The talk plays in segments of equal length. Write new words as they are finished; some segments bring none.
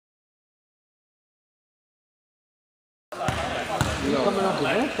Coming off the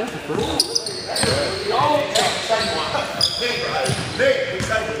bench, that's a first.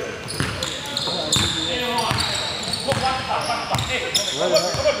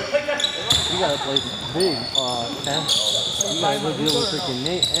 You gotta play big, Sam. You gotta deal with freaking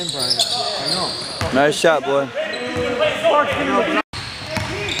Nate and Brian. I know. Nice shot, boy.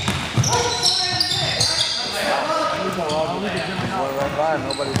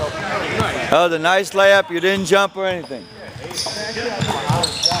 That was a nice layup. You didn't jump or anything.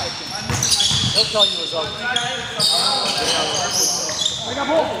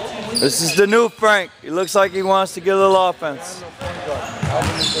 This is the new Frank. He looks like he wants to get a little offense.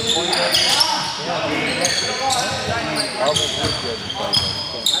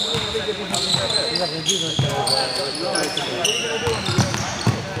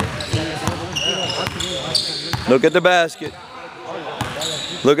 Look at the basket.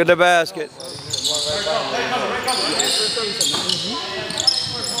 Look at the basket.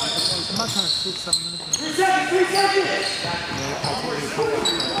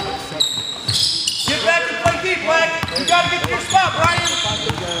 Get back and play deep, Black. You gotta get to your spot, Brian.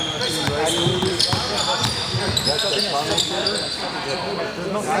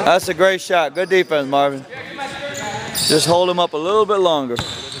 That's a great shot. Good defense, Marvin. Just hold him up a little bit longer.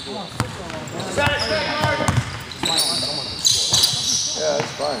 Yeah,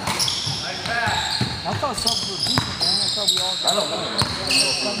 that's fine. I thought something was decent, man. I thought we all got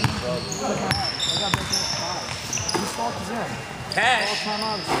Whose fault is that? Cash.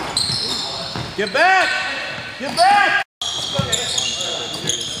 Get back! Get back!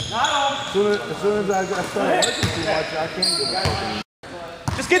 As soon as I got started working too much, I can't get back.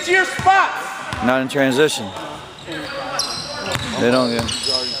 Just get to your spots! Not in transition. They don't get.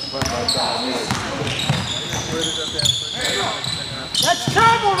 That's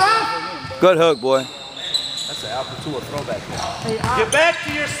trouble, Ralph! Good hook, boy. That's an Alpha 2 throwback. Get back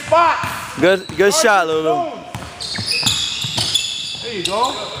to your spots! Good shot, Lulu. There you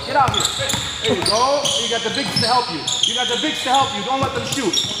go. Get out here. There you go. You got the bigs to help you. You got the bigs to help you. Don't let them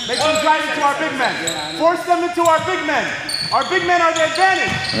shoot. Make them drive into our big men. Force them into our big men. Our big men are the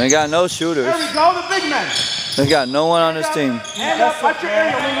advantage. They got no shooters. There we go, the big men. They got no one on this team. Hand up, watch your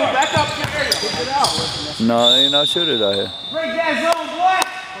area, Lulu. Back up, your area. Get it out. No, there ain't no shooters out here. Break that zone, boy.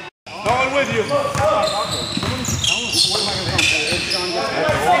 Going with you. Get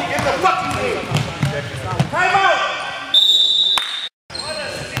the fucking game. Time out.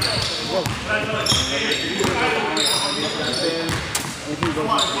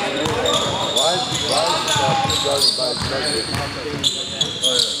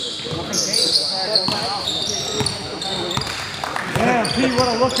 Damn, Pete, what a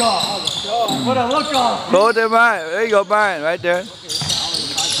look off. What a look off. Go there, Brian. There you go, Brian, right there.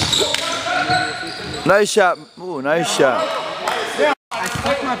 Nice shot. Ooh, nice shot. I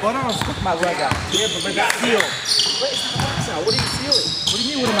stuck my butt on or stuck my leg out? Yeah, but I got sealed. What are you sealing? What do you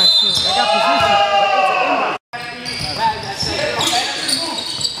mean, what am I sealing? I got position.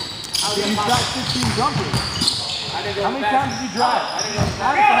 You got 15 jumpers. How many times did you drive?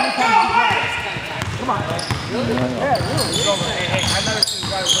 How many times did you drive? Come on, man. Yeah, really. I've never seen you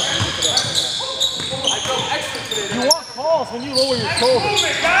drive I drove extra today. You want calls when you lower your shoulders. Move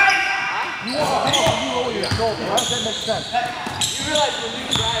it, guys! You want calls when you lower your shoulders. How does that make sense? You realize when you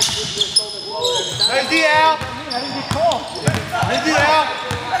drive with your shoulders lower. Nice D, Al. I didn't get called. Nice D, Al.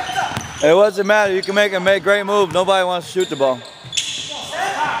 It doesn't matter. You can make a great move. Nobody wants to shoot the ball.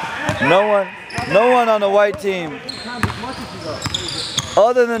 No one on the white team,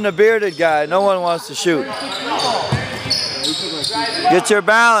 other than the bearded guy, no one wants to shoot. Get your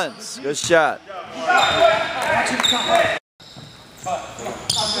balance. Good shot.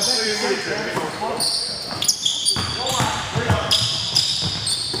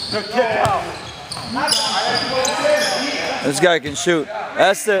 This guy can shoot.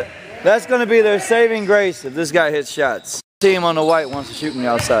 That's going to be their saving grace if this guy hits shots. Team on the white wants to shoot from the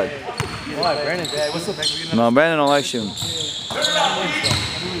outside. No, Brandon don't like shooting.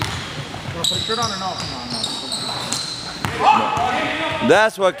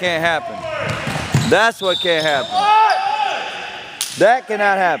 That's what can't happen. That's what can't happen. That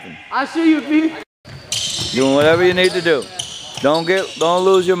cannot happen. I see you, Pete. Doing whatever you need to do. Don't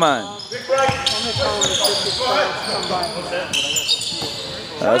lose your mind.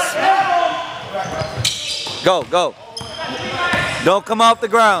 Go. Don't come off the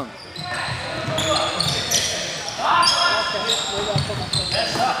ground.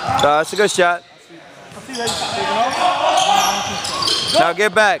 That's a good shot. Now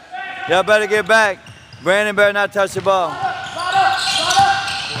get back. Y'all better get back. Brandon better not touch the ball.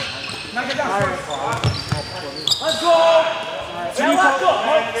 Let's go.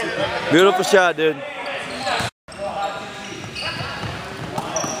 Beautiful shot, dude.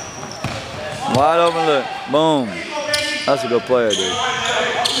 Wide open look. Boom. That's a good player, dude.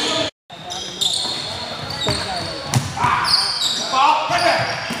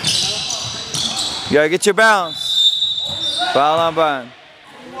 You gotta get your balance. Foul on Brian.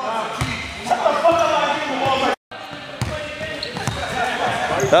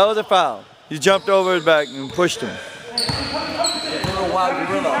 That was a foul. You jumped over his back and pushed him.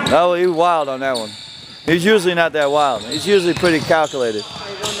 Oh, he was wild on that one. He's usually not that wild. He's usually pretty calculated.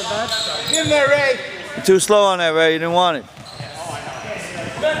 Get in there, Ray. You're too slow on that, Ray. You didn't want it.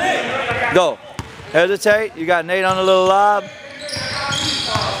 Go. Hesitate. You got Nate on a little lob.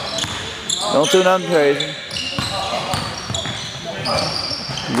 Don't do nothing crazy.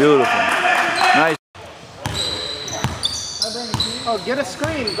 Beautiful. Nice. Oh, get a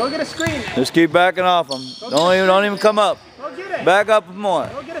screen. Go get a screen. Just keep backing off him. Don't even come up. Go get it. Back up more.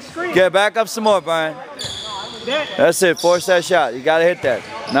 Go get a screen. Get back up some more, Brian. That's it. Force that shot. You gotta hit that.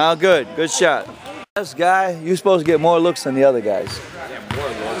 Now good. Good shot. This guy, you're supposed to get more looks than the other guys.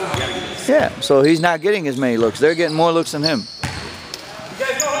 Yeah, so he's not getting as many looks. They're getting more looks than him. You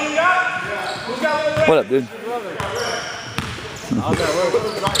guys know who you got? Who's got What up, dude?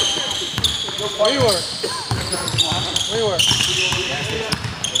 Where you work? Where you work?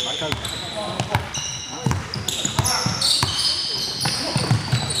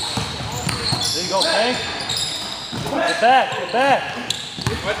 There you go, Frank. Get back, get back.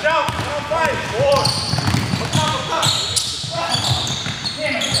 Watch out, don't fight. Four.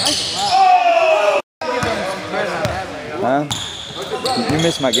 Huh? You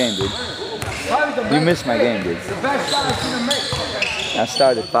missed my game, dude. You missed my game, dude. I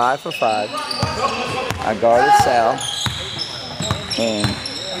started 5 for 5. I guarded Sal. And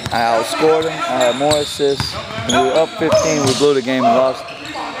I outscored him. I had more assists. And we were up 15. We blew the game and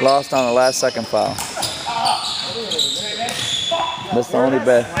lost on the last second foul. That's the only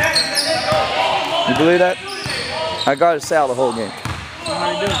bet. You believe that? I guarded Sal the whole game.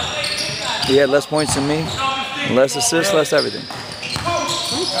 He had less points than me, less assists, less everything.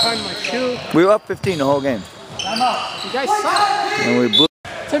 We were up 15 the whole game. You guys suck. And we blew.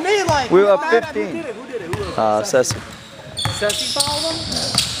 To me, like, We were up mad at- 15. Who did it? Ceci. Ceci fouled him?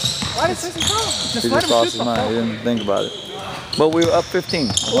 Why did Ceci foul him? He Just just let him lost shoot his the mind. He ball. didn't think about it. But we were up 15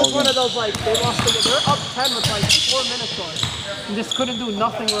 the It whole was one game. of those, like, they lost the, they're up 10 with like 4 minutes left. And just couldn't do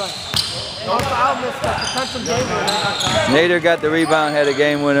nothing right. Also, Al missed that potential game winner. Nader got the rebound, had a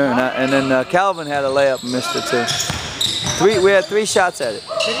game winner, and then Calvin had a layup and missed it too. We had 3 shots at it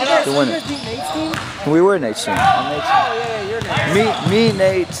to win it. We were Nate's team. I'm Nate's team. Oh, yeah, you're next. Me,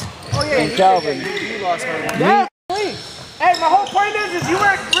 Nate, Oh, yeah, and Calvin. You lost my yeah, please. Hey, my whole point is you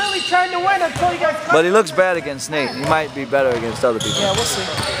weren't really trying to win until you guys cut. But he looks bad against Nate. He might be better against other people. Yeah, we'll see.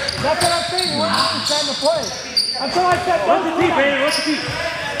 That's what I'm saying. You weren't really trying to play. Until I said, What's the deep, baby? What's the deep?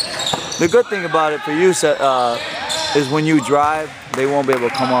 The good thing about it for you is when you drive, they won't be able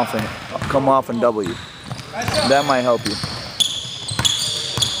to come off and double you. That might help you.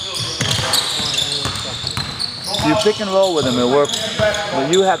 You pick and roll with him, it works.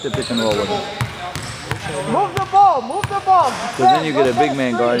 But you have to pick and roll with him. move the ball, move the ball. Because then you get a big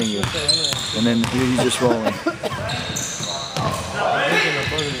man guarding you. And then he's just rolling.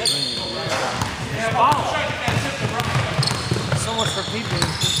 So much for people.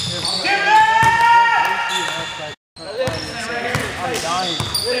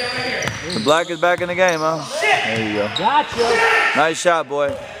 The black is back in the game, huh? There you go. Gotcha. Nice shot, boy.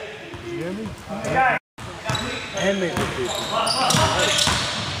 And make the people.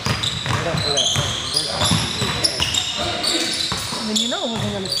 I mean, you know it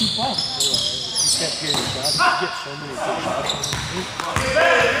wasn't going to keep up. You kept getting shots. You get so many shots.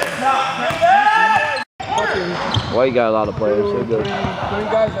 Well, you got a lot of players. They're good. 3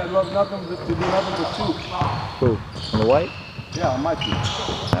 guys that love nothing to do nothing but shoot. Who? On the white? Yeah, on my team.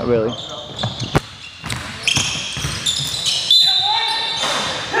 Not really.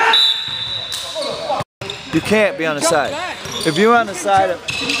 You can't be on the side. If you're on the side of...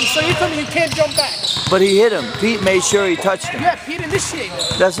 So you tell me you can't jump back? But he hit him. Pete made sure he touched him. Yeah, Pete initiated.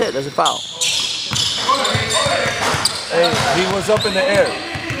 That's it. That's a foul. Hey, he was up in the air.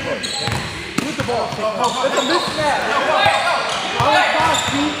 Move the ball. It's a mismatch.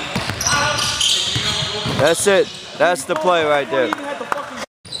 That's it. That's the play right there.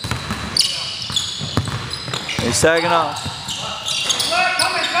 He's sagging off.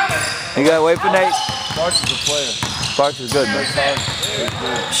 You gotta wait for Nate. Sparks is a player. Sparks is good,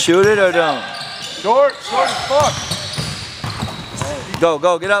 man. Shoot it or don't. Short as fuck.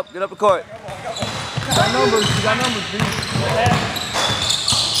 Go, get up the court. You got numbers, B.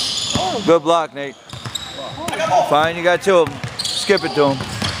 Good block, Nate. Fine, you got two of them. Skip it to him.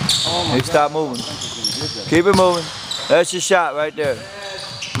 Nate, stop moving. Keep it moving. That's your shot right there.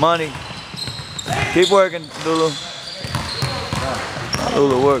 Money. Keep working, Lulu.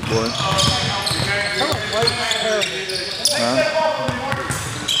 Lulu, work, boy. Huh?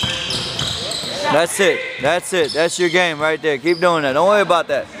 That's it. That's it. That's your game right there. Keep doing that. Don't worry about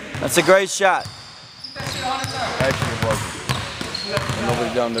that. That's a great shot. Actually, it wasn't.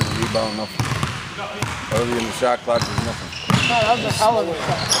 Nobody down there to rebound, nothing. Early in the shot clock, there's nothing. That was a hell of a shot.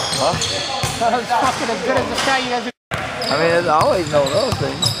 Huh? That was fucking as good as the shot you guys have. I mean, I always know those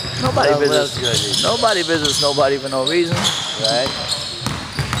things. Nobody visits. Nobody visits nobody for no reason, right?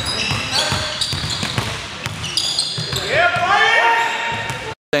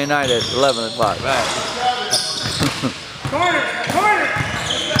 Thursday night at 11 o'clock. Right. Corner! Corner!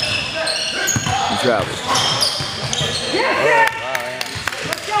 He travels. Yes!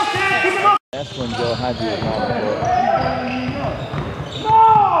 Let's go, Ted! Keep him up! That's when Joe Hadji was on the board. No!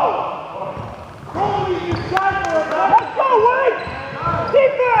 Holy, you got it! Let's go, Wade!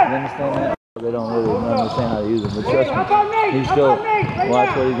 Defense! You understand that? They don't really understand how to use him, but trust How about me, Nate? he's How still, about Nate? Right watch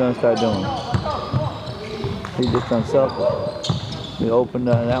now. what he's going to start doing. He just done selfish. He opened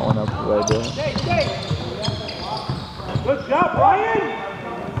that one up right there. Nate! Good job, Brian!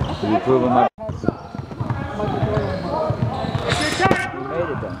 He's improving my... It's your turn! He made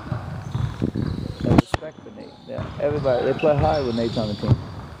it though. Have respect for Nate. Yeah, everybody, they play hard with Nate's on the team.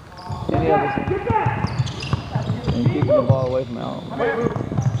 Any other team? Get back! And keeping the ball away from Allen. Come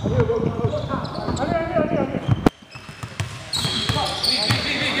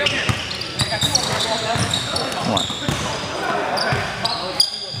on.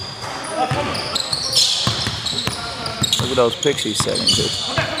 Look at those picks he's setting, dude.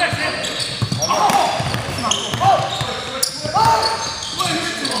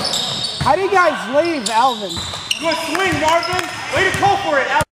 How do you guys leave Alvin? Good swing, Marvin! Way to go for it,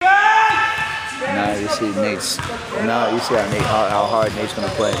 Alvin! Now you see Nate's. Now you see how hard Nate's gonna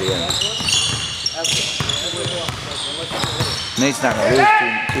play at the end. Nate's not gonna lose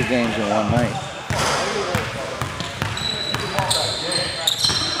two games in one night.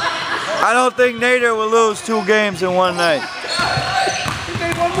 I don't think Nader will lose 2 games in one night. He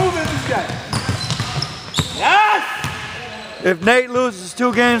made one move in this guy. Yes! If Nate loses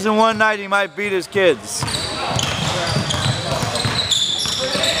 2 games in one night, he might beat his kids.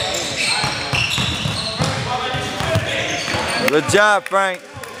 Good job, Frank.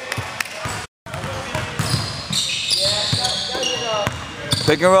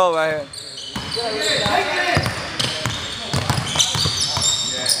 Pick and roll right here.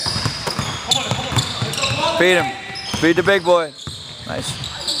 Feed him. Feed the big boy. Nice.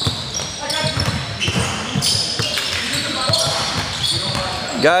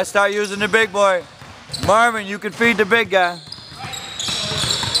 Gotta start using the big boy. Marvin, you can feed the big guy.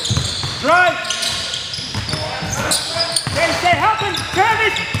 Drive! Stay helping!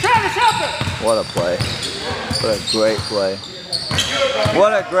 Travis! Travis, help him! What a play. What a great play.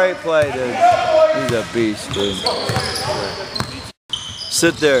 What a great play, dude. He's a beast, dude.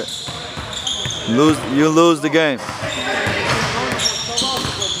 Sit there. You lose the game.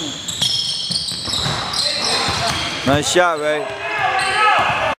 Nice shot, Ray.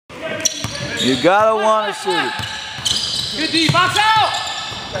 You gotta want to shoot it. Good D, box out!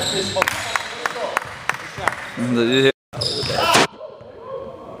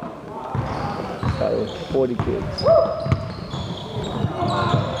 That was 40 kids.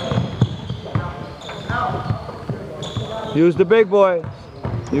 Use the big boy.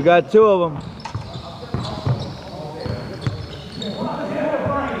 You got 2 of them.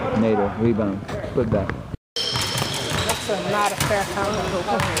 Nader, rebound. Put back. That's not a fair count.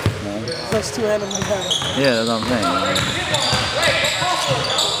 No. Those 2 animals have. Yeah, that's what I'm saying.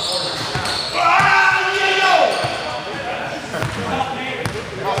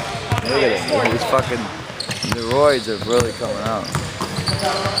 Look at it. These fucking the roids are really coming out.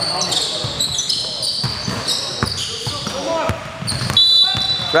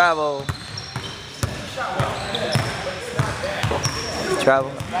 Travel.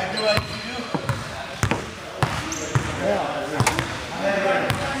 Travel.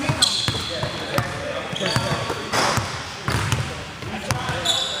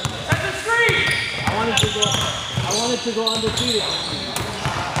 I wanted to go undefeated.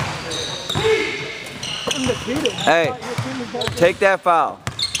 Undefeated? Hey, take that foul.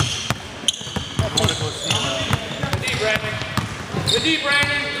 Good D,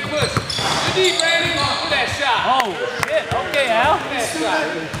 Brandon. Good push. Good D, Brandon. Look at that shot. Oh, shit. Okay, Al. Look at that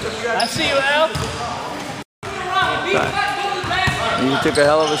shot. I see you, Al. He took a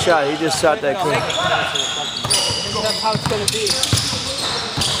hell of a shot. He just shot that quick. That's how it's going to be.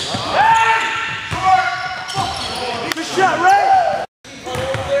 Good shot, Ray!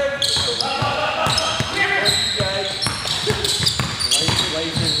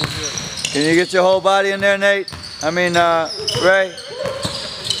 Can you get your whole body in there, Nate? I mean, Ray?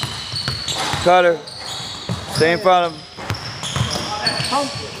 Cutter. Stay in front of him.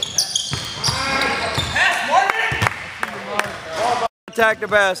 Attack the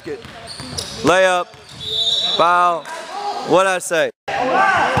basket. Layup. Foul. What'd I say?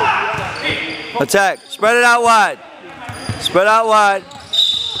 Attack. Spread it out wide. Spread out wide.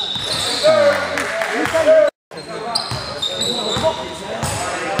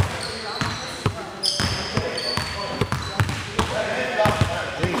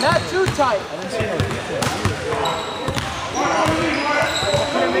 Not too tight.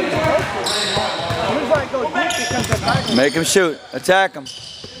 Make him shoot. Attack him.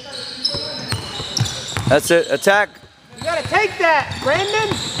 That's it. Attack. You gotta take that,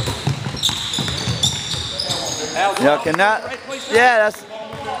 Brandon. Y'all cannot. Yeah, that's.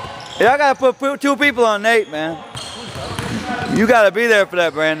 Y'all gotta put 2 people on Nate, man. You gotta be there for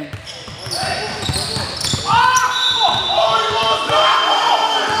that, Brandon.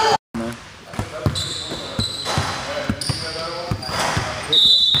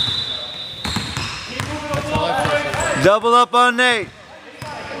 Double up on Nate.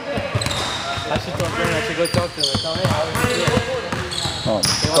 I should talk to him. I should go talk to him. Tell him, hey, how was it? Oh,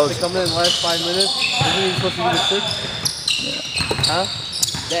 He wants to come in the last 5 minutes. Isn't he supposed to be the 6? Yeah. Huh?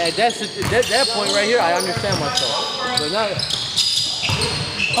 At that point right here, I understand myself. But not.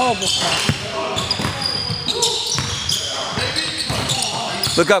 Oh, this time.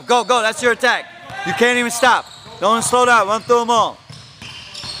 Look up. Go, go. That's your attack. You can't even stop. Don't slow down. Run through them all.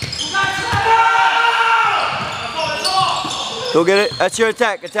 Go get it. That's your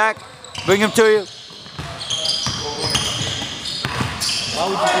attack. Attack. Bring him to you.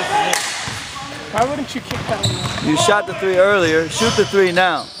 Why wouldn't you kick that one? You shot the 3 earlier. Shoot the 3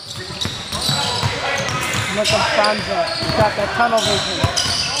 now. Look at Franza. You got that tunnel vision.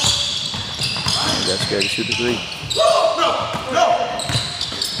 You got scared to shoot the 3.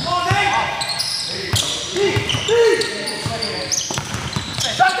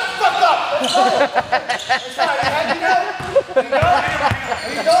 Shut the fuck up!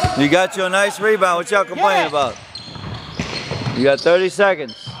 You got you a nice rebound. What y'all complaining about? You got 30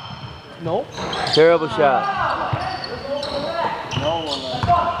 seconds. Nope. Terrible shot.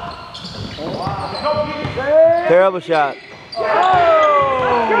 Terrible shot.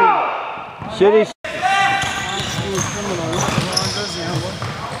 Shitty.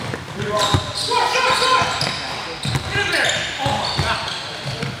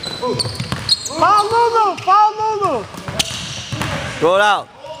 Foul Lulu! Foul Lulu! Throw it out.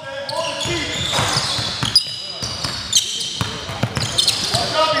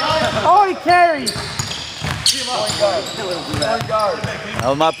 Oh, he carried. That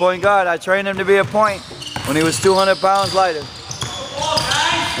was my point guard. I trained him to be a point when he was 200 pounds lighter.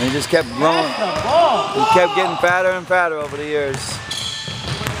 And he just kept growing. He kept getting fatter and fatter over the years.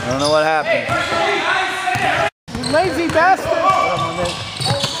 I don't know what happened. You lazy bastard.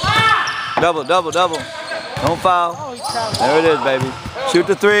 Double, double, double. Don't foul. Oh, he traveled. There it is, baby. Shoot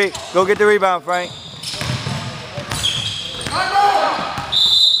the 3. Go get the rebound, Frank.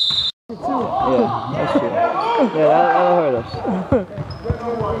 Yeah, that's true. Yeah, that'll hurt us.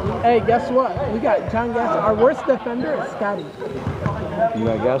 Hey, guess what? We got John Gasso. Our worst defender is Scotty. You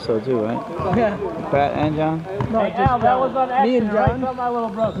got Gasso too, right? Yeah. Pat and John? No, just Al, that was on me action, and John. right? Not my little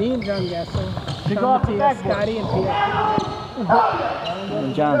brother. Me and John Gasso. You go off the backboard. Scotty and Pierre.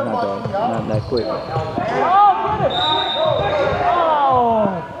 And John's not that quick. Oh!